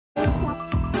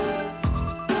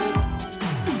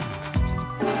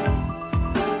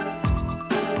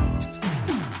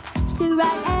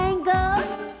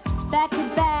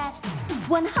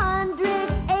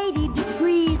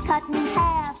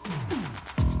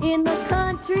In the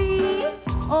country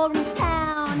or in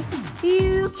town,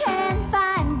 you can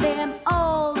find them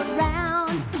all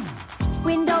around.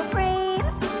 Window frame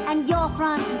and your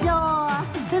front door,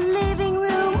 the living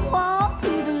room wall to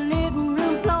the living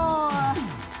room floor,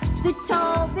 the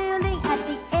tall building at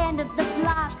the end of the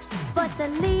block, but the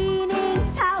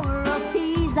leaning tower of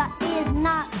Pisa is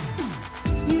not.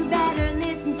 You better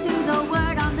listen to the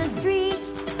word on the street.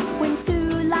 When two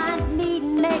lines meet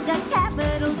and make a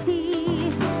capital T,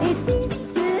 it's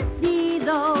easy to see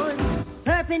those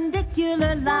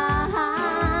perpendicular lines.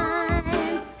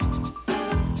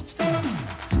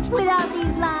 Without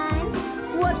these lines,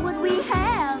 what would we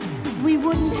have? We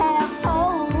wouldn't have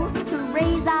poles to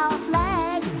raise our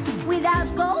flag. Without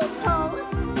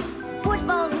goalposts,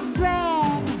 football's a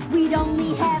drag. We'd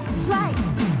only have stripes,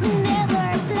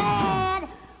 never flag.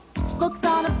 Books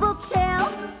on a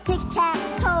bookshelf,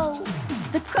 tic-tac-toe,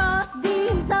 the cross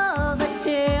beams of a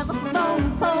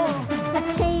telephone pole, a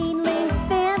chain link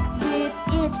fence with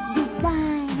its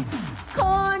design,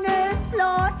 corners,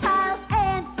 floor tiles,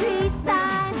 and street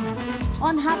signs.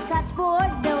 On hopscotch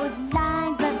board, those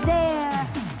lines are there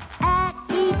at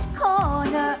each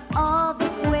corner of the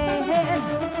square.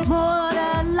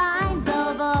 Mortar lines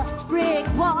of a brick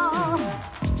wall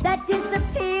that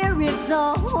disappear if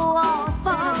the wall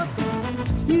falls.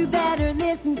 You better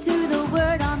listen to the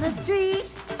word on the street.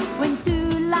 When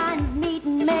two lines meet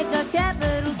and make a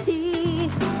capital T,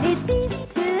 it's easy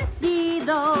to see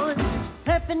those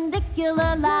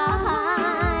perpendicular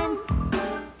lines.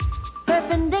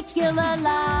 Perpendicular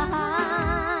lines.